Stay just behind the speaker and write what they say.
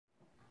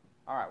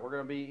All right, we're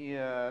going to be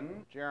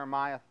in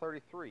Jeremiah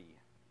 32.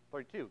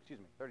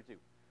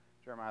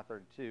 Jeremiah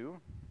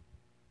 32.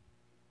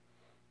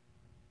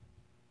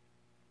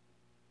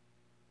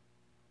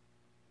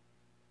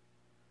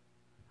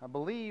 I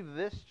believe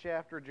this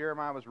chapter,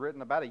 Jeremiah, was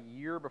written about a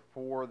year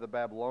before the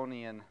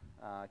Babylonian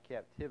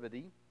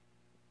captivity.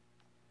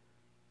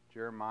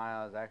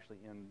 Jeremiah is actually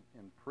in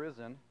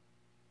prison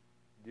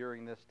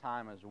during this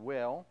time as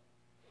well.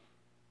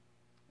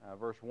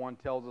 Verse 1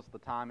 tells us the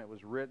time it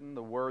was written,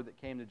 the word that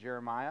came to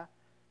Jeremiah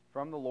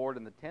from the Lord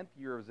in the 10th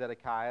year of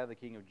Zedekiah, the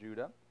king of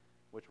Judah,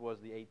 which was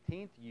the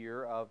 18th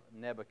year of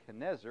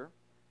Nebuchadnezzar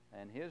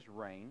and his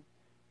reign.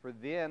 For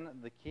then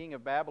the king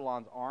of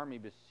Babylon's army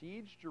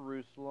besieged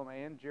Jerusalem,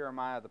 and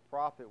Jeremiah the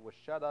prophet was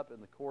shut up in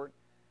the court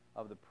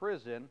of the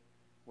prison,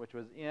 which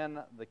was in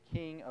the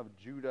king of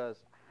Judah's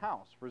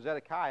house. For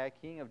Zedekiah,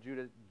 king of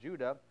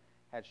Judah,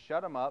 had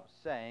shut him up,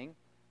 saying,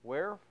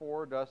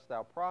 Wherefore dost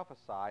thou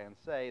prophesy, and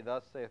say,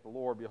 Thus saith the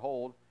Lord,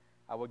 Behold,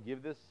 I will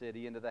give this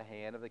city into the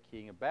hand of the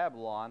king of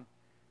Babylon,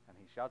 and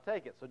he shall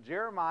take it. So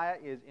Jeremiah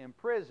is in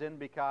prison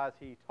because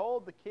he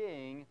told the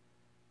king,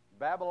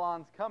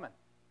 Babylon's coming.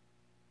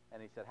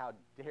 And he said, How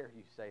dare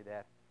you say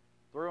that?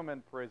 Threw him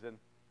in prison.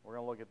 We're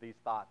going to look at these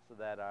thoughts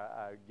that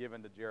are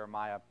given to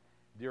Jeremiah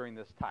during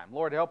this time.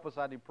 Lord, help us,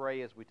 I do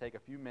pray, as we take a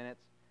few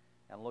minutes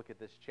and look at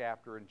this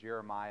chapter in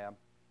Jeremiah.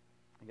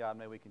 God,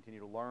 may we continue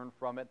to learn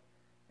from it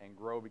and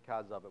grow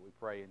because of it, we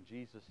pray in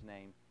Jesus'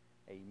 name.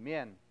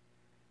 Amen.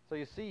 So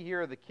you see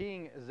here, the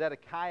king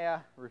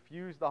Zedekiah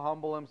refused to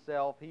humble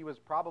himself. He was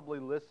probably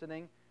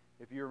listening.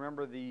 If you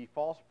remember the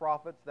false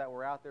prophets that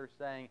were out there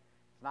saying,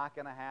 it's not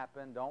going to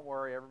happen, don't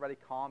worry, everybody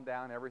calm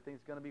down, everything's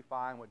going to be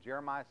fine. What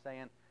Jeremiah's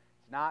saying,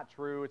 it's not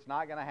true, it's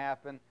not going to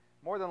happen.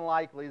 More than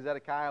likely,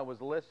 Zedekiah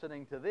was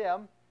listening to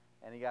them,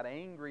 and he got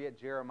angry at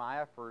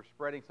Jeremiah for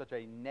spreading such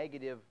a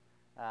negative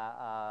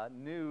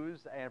news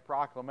and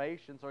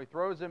proclamation, so he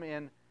throws him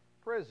in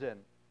prison.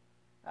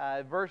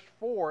 Verse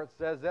 4, it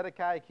says,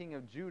 Zedekiah king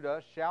of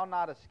Judah shall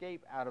not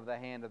escape out of the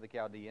hand of the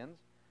Chaldeans,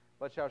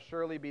 but shall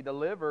surely be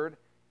delivered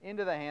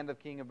into the hand of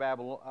king of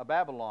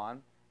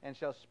Babylon, and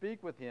shall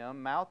speak with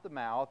him mouth to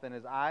mouth, and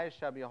his eyes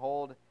shall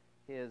behold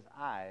his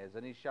eyes.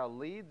 And he shall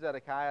lead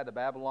Zedekiah to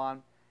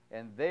Babylon,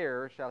 and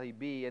there shall he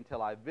be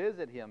until I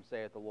visit him,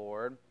 saith the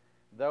Lord.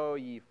 Though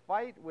ye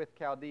fight with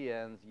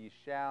Chaldeans, ye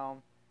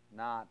shall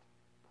not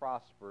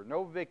prosper.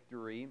 No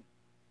victory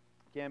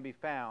can be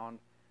found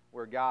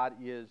where God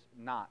is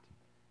not.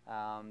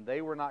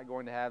 They were not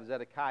going to have,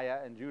 Zedekiah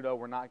and Judah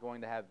were not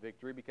going to have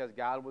victory because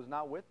God was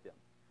not with them.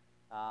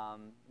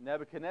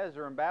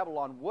 Nebuchadnezzar and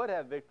Babylon would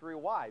have victory.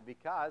 Why?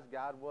 Because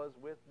God was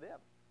with them.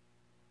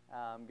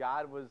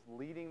 God was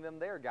leading them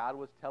there. God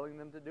was telling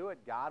them to do it.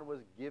 God was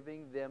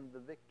giving them the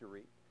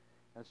victory.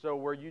 And so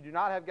where you do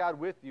not have God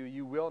with you,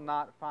 you will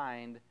not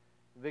find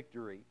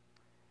victory.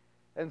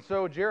 And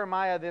so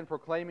Jeremiah then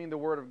proclaiming the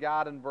word of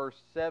God in verse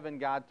 7,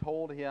 God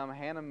told him,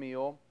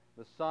 Hanameel,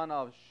 the son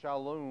of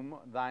Shallum,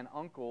 thine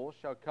uncle,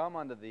 shall come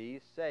unto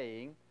thee,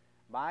 saying,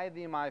 Buy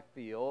thee my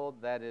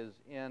field that is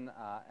in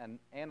an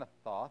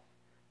Anathoth,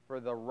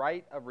 for the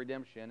right of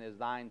redemption is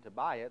thine to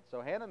buy it.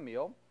 So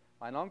Hanameel,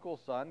 mine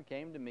uncle's son,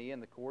 came to me in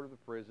the court of the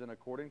prison,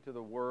 according to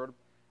the word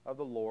of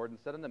the Lord, and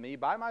said unto me,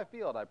 Buy my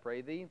field, I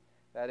pray thee,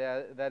 that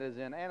is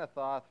in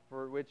Anathoth,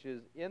 for which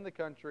is in the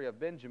country of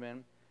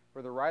Benjamin,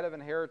 for the right of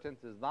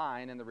inheritance is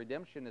thine, and the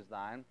redemption is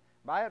thine.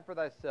 Buy it for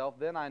thyself,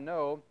 then I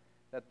know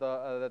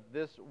that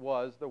this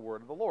was the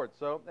word of the Lord.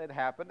 So it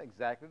happened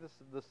exactly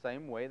the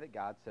same way that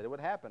God said it would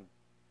happen.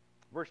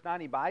 Verse 9,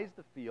 he buys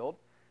the field.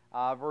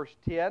 Verse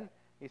 10,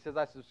 he says,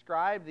 I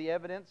subscribed the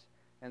evidence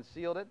and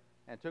sealed it,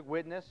 and took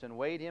witness and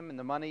weighed him in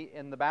the money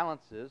in the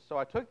balances. So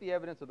I took the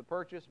evidence of the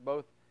purchase,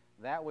 both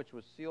that which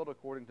was sealed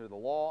according to the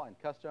law and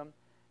custom,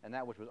 and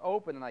that which was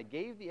open, and I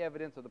gave the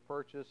evidence of the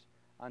purchase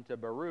unto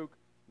Baruch,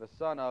 the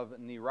son of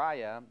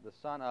Neriah, the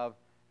son of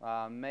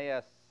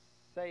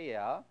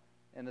Maaseiah,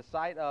 in the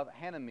sight of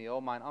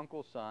Hanameel, mine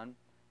uncle's son,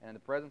 and in the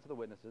presence of the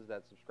witnesses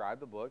that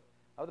subscribed the book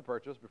of the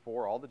purchase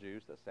before all the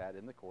Jews that sat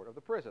in the court of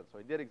the prison. So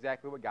he did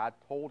exactly what God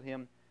told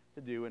him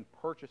to do in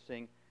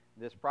purchasing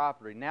this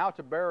property. Now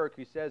to Baruch,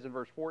 he says in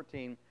verse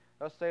 14,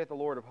 Thus saith the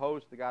Lord of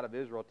hosts, the God of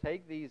Israel,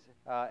 take these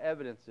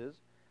evidences,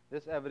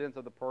 this evidence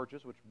of the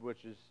purchase,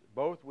 which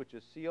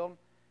is sealed,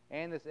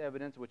 and this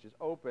evidence which is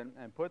open,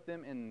 and put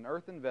them in an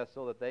earthen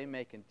vessel, that they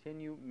may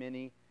continue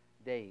many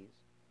days.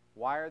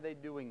 Why are they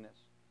doing this?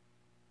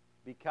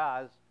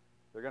 Because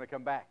they're going to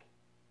come back.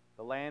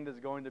 The land is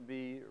going to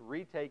be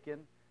retaken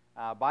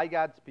by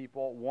God's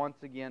people once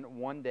again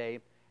one day.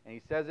 And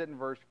he says it in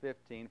verse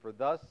 15, For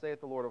thus saith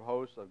the Lord of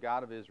hosts, of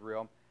God of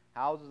Israel,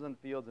 houses and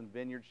fields and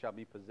vineyards shall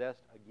be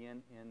possessed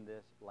again in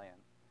this land.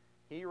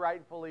 He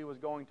rightfully was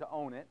going to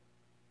own it,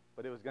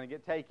 but it was going to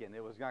get taken.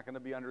 It was not going to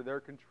be under their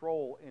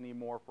control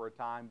anymore for a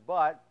time.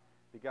 But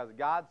because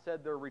God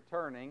said they're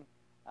returning,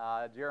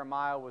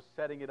 Jeremiah was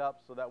setting it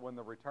up so that when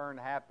the return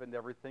happened,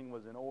 everything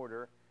was in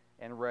order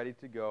and ready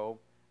to go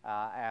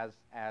as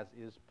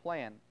is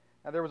planned.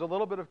 Now there was a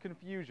little bit of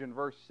confusion.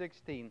 Verse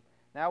 16,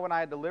 Now when I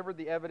had delivered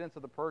the evidence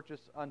of the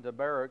purchase unto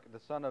Baruch the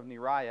son of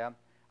Neriah,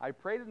 I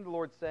prayed unto the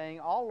Lord, saying,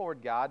 O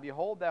Lord God,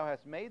 behold, thou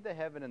hast made the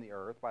heaven and the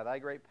earth by thy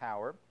great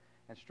power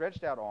and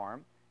stretched out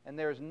arm, and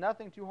there is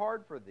nothing too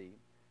hard for thee.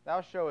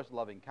 Thou showest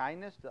loving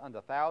kindness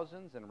unto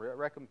thousands, and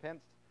recompensest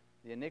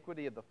the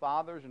iniquity of the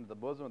fathers into the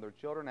bosom of their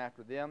children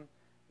after them.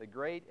 The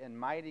great and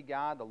mighty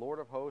God, the Lord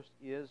of hosts,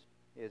 is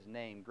his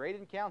name. Great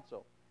in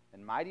counsel,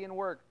 and mighty in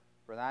work,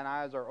 for thine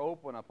eyes are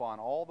open upon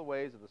all the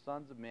ways of the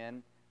sons of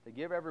men, to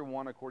give every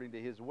one according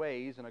to his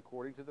ways and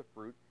according to the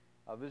fruit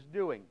of his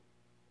doing,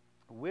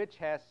 which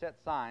has set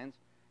signs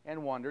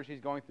and wonders. He's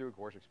going through, of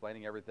course,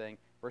 explaining everything.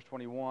 Verse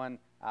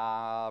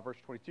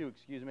 22,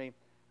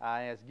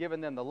 has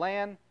given them the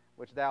land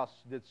which thou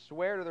didst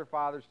swear to their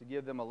fathers to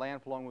give them, a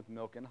land flowing with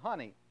milk and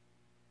honey.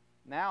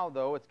 Now,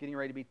 though, it's getting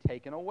ready to be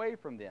taken away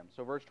from them.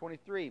 So verse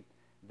 23,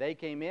 they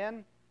came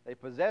in, they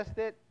possessed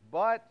it,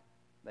 but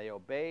they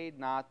obeyed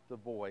not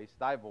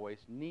thy voice,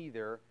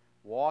 neither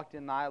walked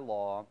in thy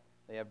law.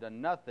 They have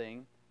done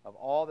nothing of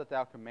all that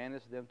thou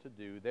commandest them to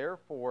do.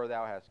 Therefore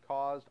thou hast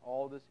caused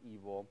all this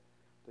evil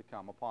to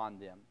come upon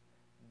them.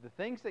 The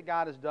things that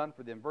God has done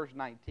for them. Verse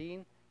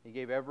 19, he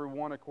gave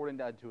everyone according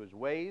to his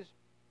ways.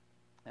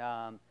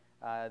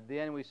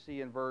 Then we see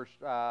in verse,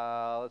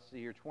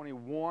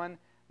 21,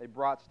 they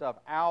brought stuff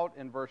out.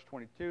 In verse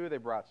 22, they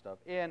brought stuff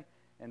in.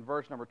 In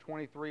verse number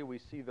 23, we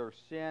see their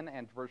sin.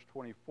 And verse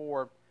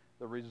 24,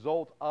 the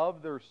result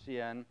of their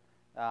sin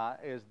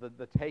is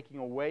the taking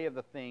away of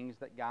the things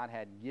that God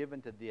had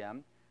given to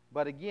them.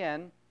 But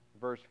again,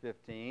 verse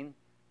 15,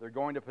 they're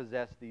going to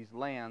possess these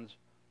lands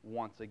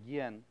once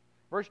again.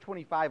 Verse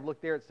 25, look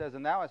there, it says,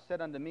 And thou hast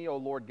said unto me, O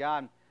Lord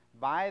God,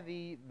 buy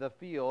thee the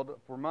field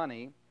for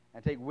money,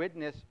 and take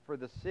witness, for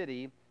the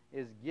city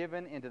is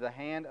given into the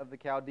hand of the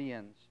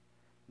Chaldeans.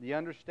 The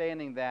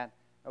understanding that,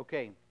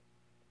 okay,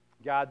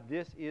 God,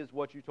 this is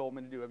what you told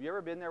me to do. Have you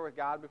ever been there with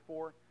God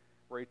before,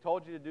 where he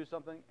told you to do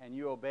something and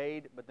you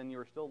obeyed, but then you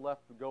were still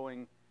left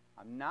going,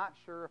 I'm not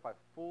sure if I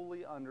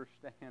fully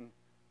understand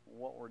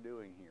what we're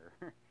doing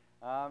here.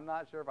 I'm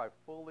not sure if I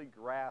fully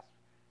grasp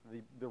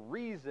the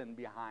reason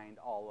behind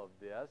all of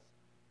this.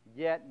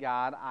 Yet,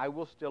 God, I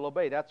will still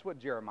obey. That's what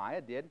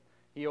Jeremiah did.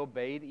 He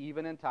obeyed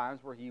even in times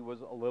where he was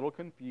a little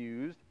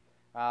confused,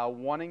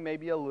 wanting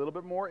maybe a little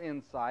bit more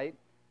insight.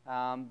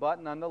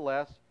 But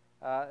nonetheless,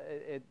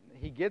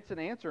 he gets an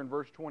answer in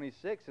verse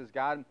 26 as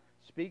God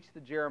speaks to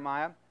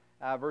Jeremiah.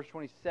 Verse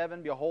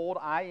 27, Behold,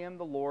 I am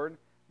the Lord,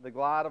 the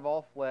God of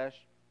all flesh.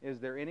 Is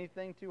there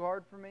anything too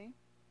hard for me?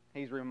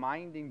 He's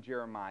reminding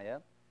Jeremiah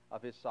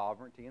of his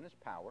sovereignty and his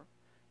power.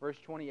 Verse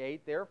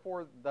 28,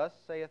 Therefore thus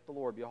saith the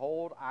Lord,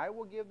 Behold, I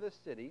will give this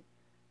city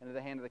into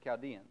the hand of the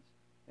Chaldeans,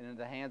 and into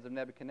the hands of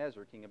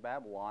Nebuchadnezzar, king of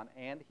Babylon,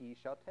 and he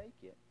shall take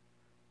it.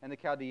 And the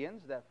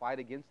Chaldeans that fight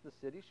against the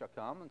city shall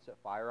come and set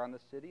fire on the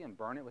city, and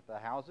burn it with the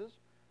houses,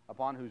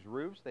 upon whose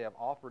roofs they have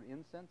offered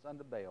incense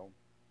unto Baal,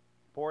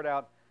 poured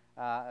out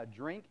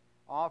drink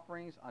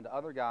offerings unto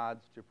other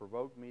gods to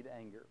provoke me to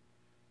anger.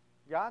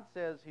 God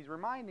says, he's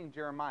reminding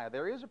Jeremiah,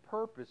 there is a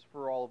purpose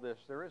for all of this.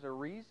 There is a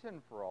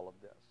reason for all of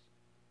this.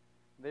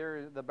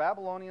 The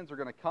Babylonians are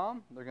going to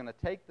come. They're going to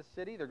take the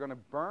city. They're going to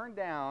burn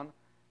down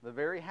the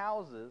very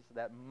houses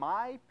that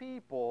my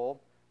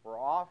people were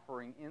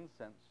offering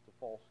incense to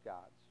false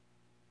gods.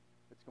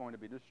 It's going to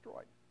be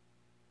destroyed.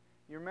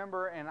 You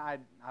remember, and I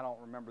don't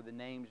remember the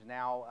names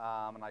now,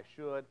 and I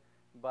should,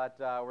 but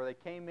where they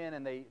came in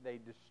and they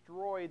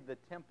destroyed the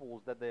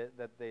temples that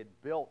they had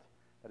built,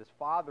 that his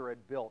father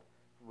had built,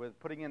 with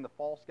putting in the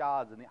false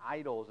gods and the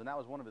idols, and that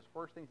was one of his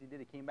first things he did.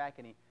 He came back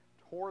and he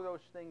tore those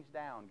things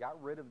down, got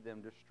rid of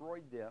them,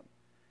 destroyed them.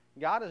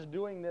 God is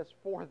doing this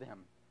for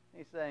them.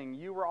 He's saying,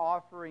 you were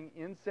offering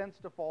incense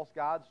to false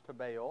gods, to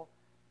Baal,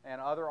 and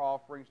other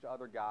offerings to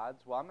other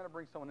gods. Well, I'm going to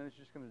bring someone in who's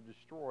just going to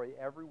destroy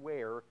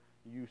everywhere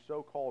you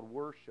so-called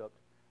worshiped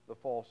the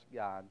false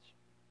gods.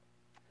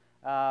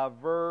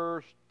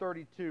 Verse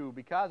 32,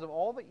 Because of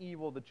all the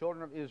evil the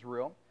children of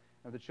Israel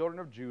and the children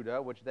of Judah,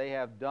 which they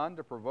have done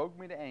to provoke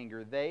me to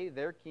anger, they,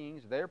 their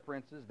kings, their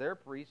princes, their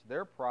priests,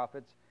 their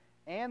prophets,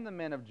 and the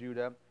men of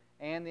Judah,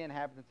 and the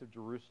inhabitants of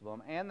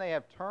Jerusalem, and they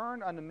have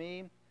turned unto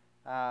me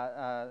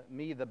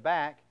the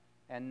back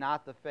and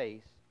not the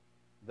face,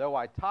 though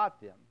I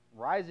taught them,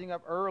 rising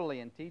up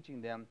early and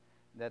teaching them,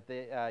 that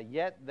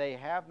yet they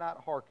have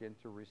not hearkened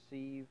to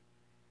receive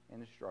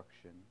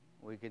instruction.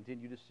 We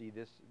continue to see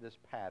this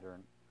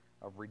pattern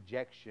of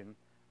rejection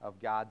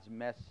of God's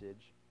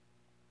message.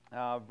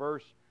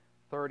 Verse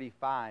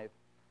 35,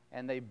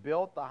 And they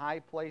built the high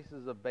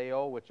places of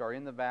Baal, which are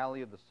in the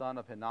valley of the son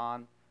of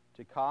Hinnom,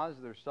 to cause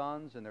their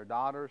sons and their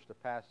daughters to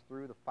pass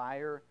through the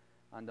fire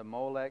unto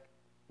Molech,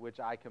 which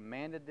I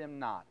commanded them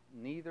not.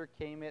 Neither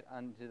came it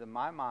unto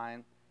my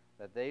mind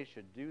that they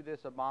should do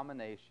this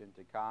abomination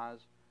to cause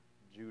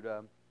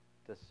Judah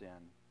to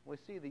sin. We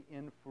see the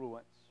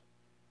influence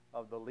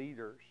of the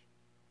leaders,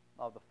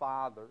 of the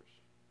fathers,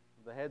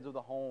 of the heads of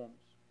the homes,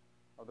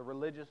 of the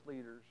religious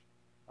leaders,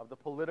 of the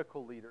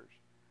political leaders.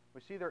 We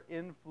see their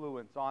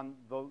influence on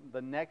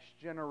the next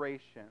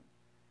generation.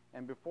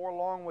 And before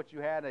long, what you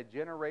had, a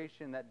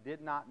generation that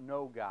did not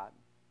know God.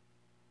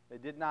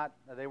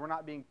 They were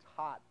not being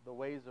taught the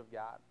ways of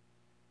God.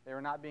 They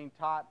were not being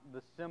taught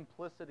the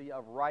simplicity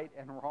of right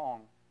and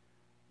wrong.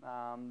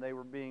 They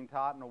were being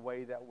taught in a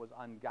way that was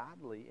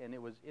ungodly, and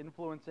it was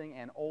influencing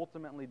and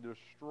ultimately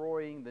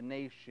destroying the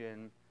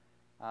nation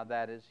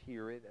that is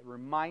here. It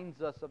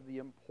reminds us of the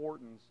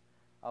importance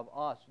of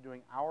us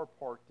doing our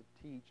part to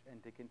teach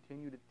and to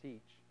continue to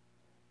teach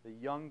the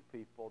young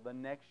people, the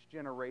next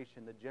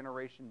generation, the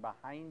generation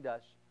behind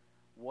us,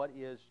 what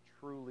is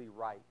truly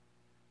right.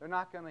 They're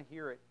not going to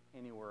hear it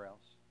anywhere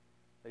else.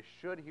 They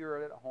should hear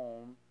it at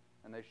home,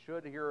 and they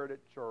should hear it at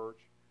church,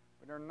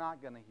 but they're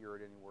not going to hear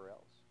it anywhere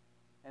else.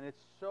 And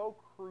it's so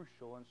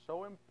crucial and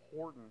so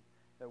important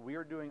that we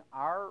are doing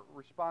our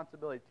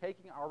responsibility,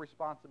 taking our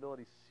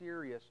responsibility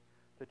serious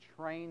to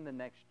train the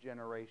next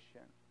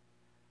generation.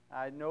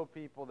 I know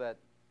people that,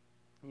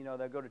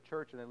 they go to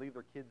church and they leave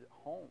their kids at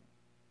home.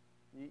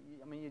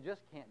 You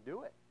just can't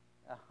do it.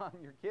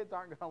 Your kids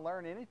aren't going to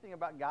learn anything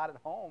about God at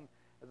home.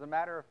 As a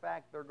matter of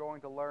fact, they're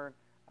going to learn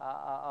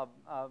of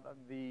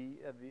the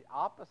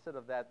opposite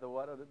of that.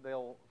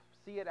 They'll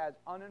see it as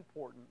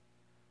unimportant.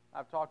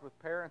 I've talked with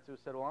parents who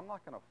said, well, I'm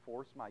not going to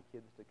force my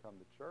kids to come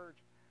to church.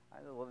 I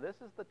said, well, this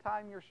is the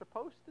time you're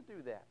supposed to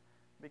do that,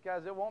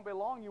 because it won't be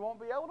long. You won't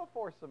be able to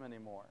force them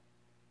anymore.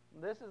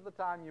 This is the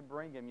time you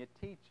bring them, you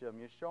teach them,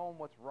 you show them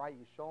what's right,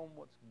 you show them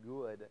what's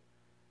good.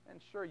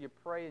 And sure, you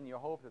pray and you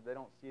hope that they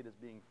don't see it as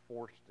being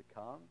forced to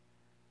come.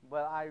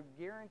 But I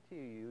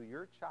guarantee you,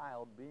 your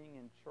child being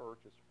in church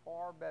is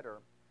far better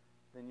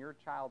than your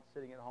child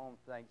sitting at home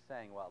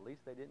saying, well, at least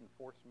they didn't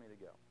force me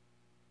to go.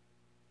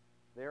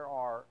 There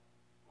are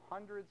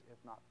hundreds, if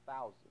not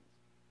thousands,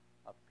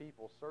 of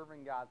people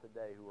serving God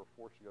today who were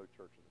forced to go to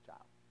church as a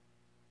child.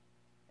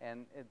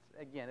 And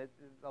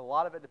a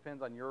lot of it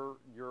depends on your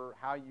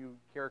how you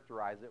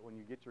characterize it when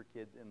you get your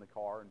kids in the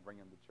car and bring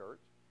them to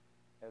church.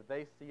 If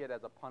they see it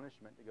as a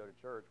punishment to go to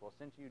church, well,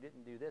 since you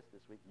didn't do this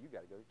week, you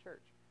got to go to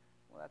church.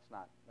 Well, that's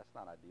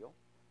not ideal.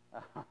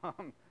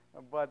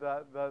 But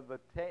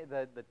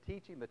the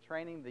teaching, the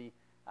training, the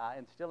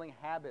instilling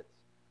habits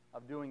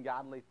of doing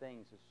godly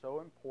things is so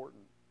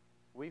important.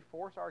 We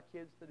force our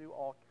kids to do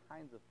all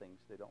kinds of things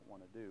they don't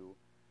want to do.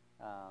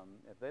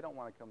 If they don't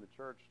want to come to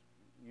church,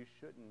 you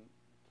shouldn't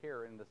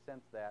care, in the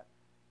sense that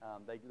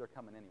they're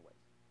coming anyways.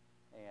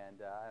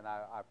 And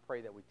I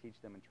pray that we teach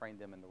them and train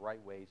them in the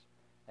right ways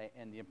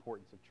and the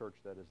importance of church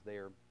that is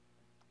there.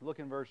 Look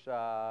in verse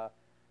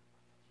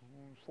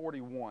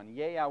 41.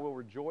 Yea, I will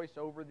rejoice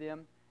over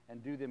them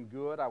and do them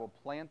good. I will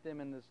plant them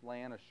in this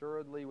land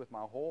assuredly with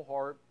my whole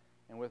heart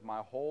and with my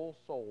whole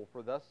soul.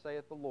 For thus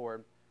saith the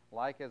Lord,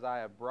 like as I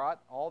have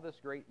brought all this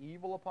great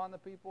evil upon the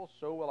people,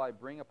 so will I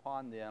bring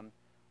upon them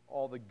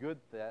all the good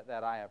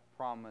that I have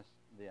promised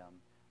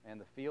them.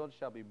 And the field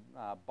shall be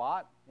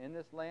bought in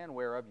this land,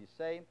 whereof you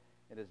say,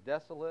 it is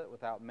desolate,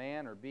 without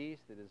man or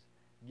beast. It is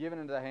given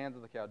into the hands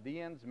of the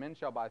Chaldeans. Men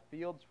shall buy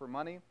fields for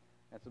money,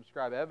 and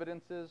subscribe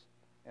evidences,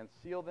 and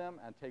seal them,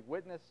 and take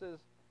witnesses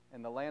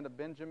in the land of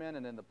Benjamin,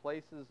 and in the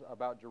places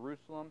about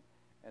Jerusalem,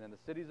 and in the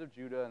cities of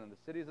Judah, and in the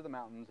cities of the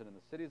mountains, and in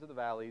the cities of the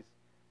valleys,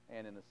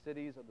 and in the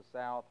cities of the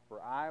south.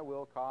 For I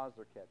will cause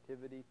their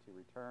captivity to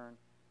return,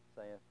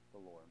 saith the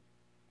Lord.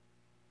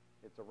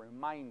 It's a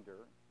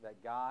reminder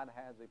that God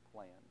has a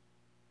plan,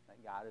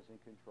 that God is in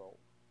control.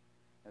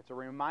 It's a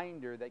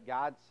reminder that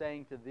God's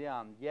saying to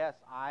them, yes,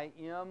 I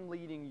am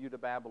leading you to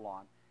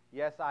Babylon.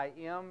 Yes, I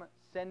am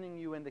sending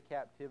you into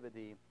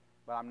captivity,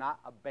 but I'm not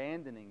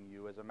abandoning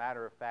you. As a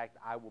matter of fact,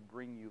 I will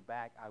bring you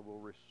back. I will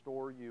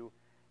restore you,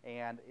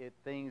 and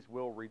things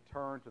will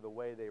return to the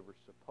way they were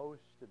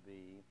supposed to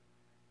be.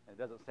 And it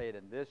doesn't say it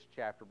in this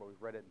chapter, but we've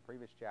read it in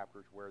previous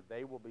chapters, where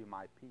they will be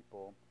my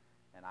people,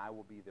 and I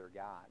will be their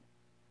God.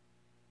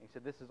 And he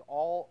said it's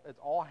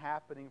all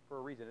happening for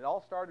a reason. It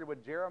all started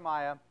with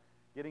Jeremiah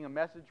getting a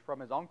message from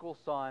his uncle's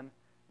son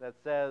that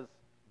says,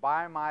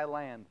 buy my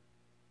land,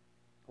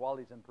 while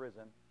he's in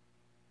prison.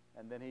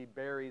 And then he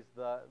buries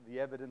the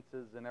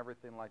evidences and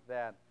everything like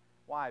that.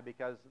 Why?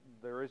 Because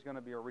there is going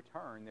to be a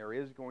return. There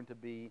is going to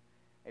be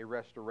a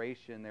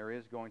restoration. There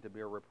is going to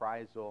be a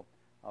reprisal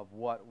of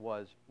what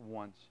was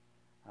once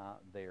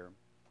there.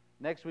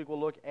 Next week we'll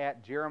look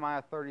at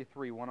Jeremiah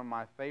 33, one of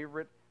my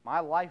favorite. My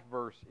life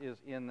verse is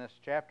in this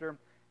chapter,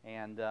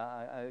 and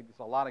it's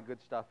a lot of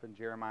good stuff in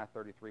Jeremiah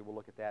 33. We'll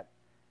look at that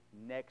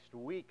next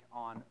week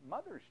on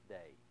Mother's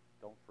Day.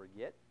 Don't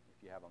forget,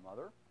 if you have a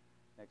mother,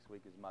 next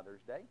week is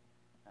Mother's Day.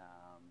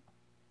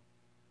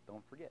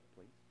 Don't forget,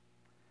 please.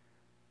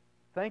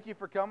 Thank you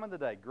for coming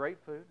today. Great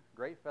food,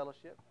 great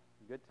fellowship,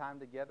 good time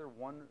together.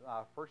 One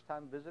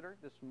first-time visitor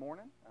this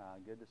morning.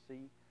 Good to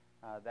see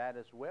that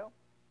as well.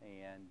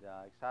 And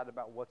excited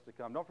about what's to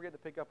come. Don't forget to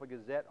pick up a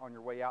Gazette on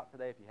your way out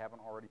today if you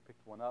haven't already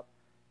picked one up.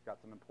 It's got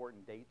some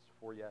important dates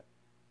for you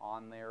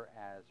on there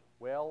as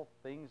well.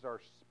 Things are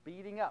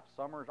speeding up.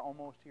 Summer's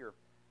almost here.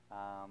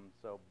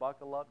 So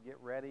buckle up, get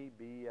ready,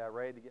 be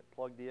ready to get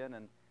plugged in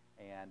and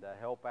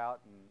help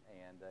out,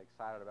 and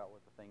excited about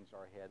what the things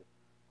are ahead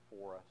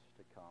for us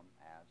to come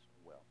as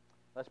well.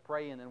 Let's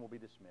pray, and then we'll be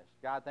dismissed.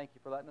 God, thank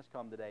you for letting us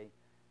come today.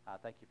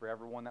 Thank you for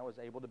everyone that was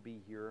able to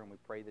be here, and we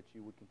pray that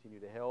you would continue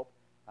to help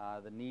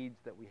the needs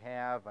that we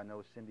have. I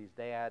know Cindy's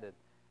dad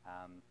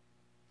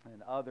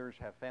and others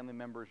have family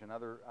members and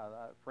other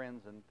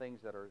friends and things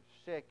that are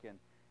sick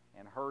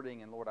and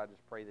hurting. And Lord, I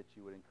just pray that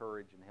you would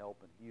encourage and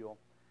help and heal.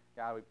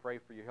 God, we pray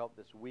for your help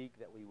this week,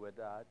 that we would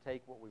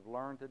take what we've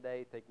learned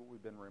today, take what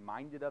we've been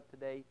reminded of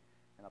today,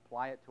 and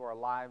apply it to our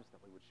lives, that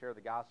we would share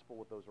the gospel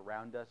with those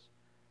around us.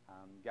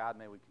 God,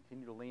 may we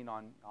continue to lean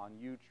on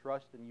you,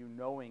 trust in you,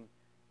 knowing,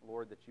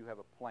 Lord, that you have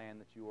a plan,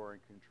 that you are in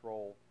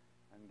control.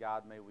 And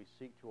God, may we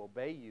seek to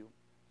obey you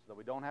so that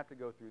we don't have to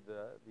go through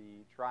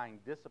the trying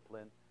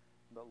discipline,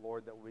 but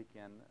Lord, that we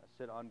can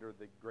sit under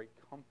the great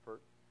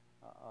comfort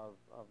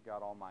of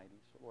God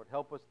Almighty. So Lord,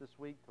 help us this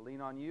week to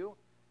lean on you.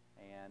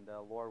 And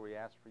Lord, we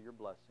ask for your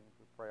blessings.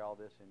 We pray all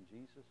this in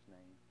Jesus'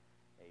 name.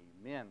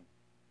 Amen.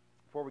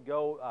 Before we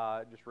go,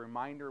 just a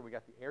reminder, we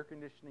got the air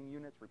conditioning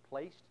units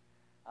replaced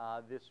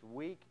this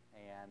week.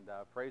 And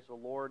praise the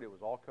Lord, it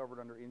was all covered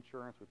under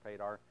insurance. We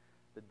paid our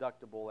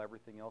deductible.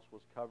 Everything else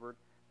was covered.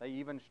 They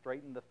even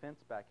straightened the fence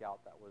back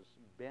out that was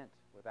bent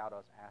without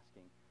us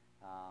asking.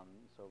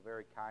 So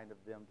very kind of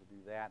them to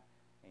do that,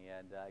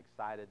 and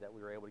excited that we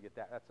were able to get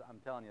that. I'm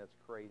telling you, that's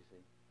crazy.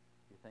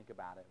 If you think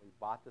about it, we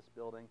bought this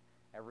building.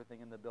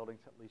 Everything in the building's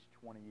at least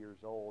 20 years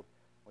old.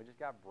 We just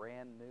got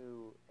brand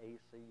new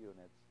AC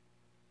units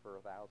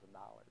for $1,000.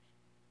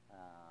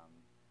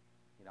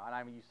 And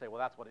I mean, you say, well,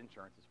 that's what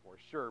insurance is for.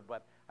 Sure,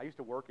 but I used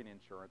to work in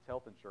insurance.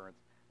 Health insurance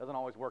doesn't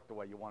always work the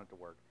way you want it to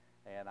work.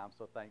 And I'm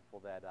so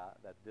thankful that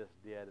this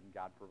did, and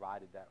God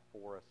provided that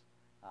for us.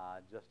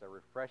 Just a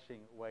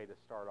refreshing way to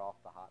start off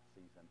the hot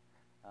season,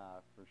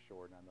 for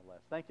sure,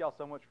 nonetheless. Thank you all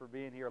so much for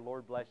being here.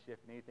 Lord bless you. If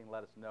you need anything,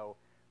 let us know.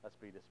 Let's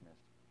be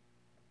dismissed.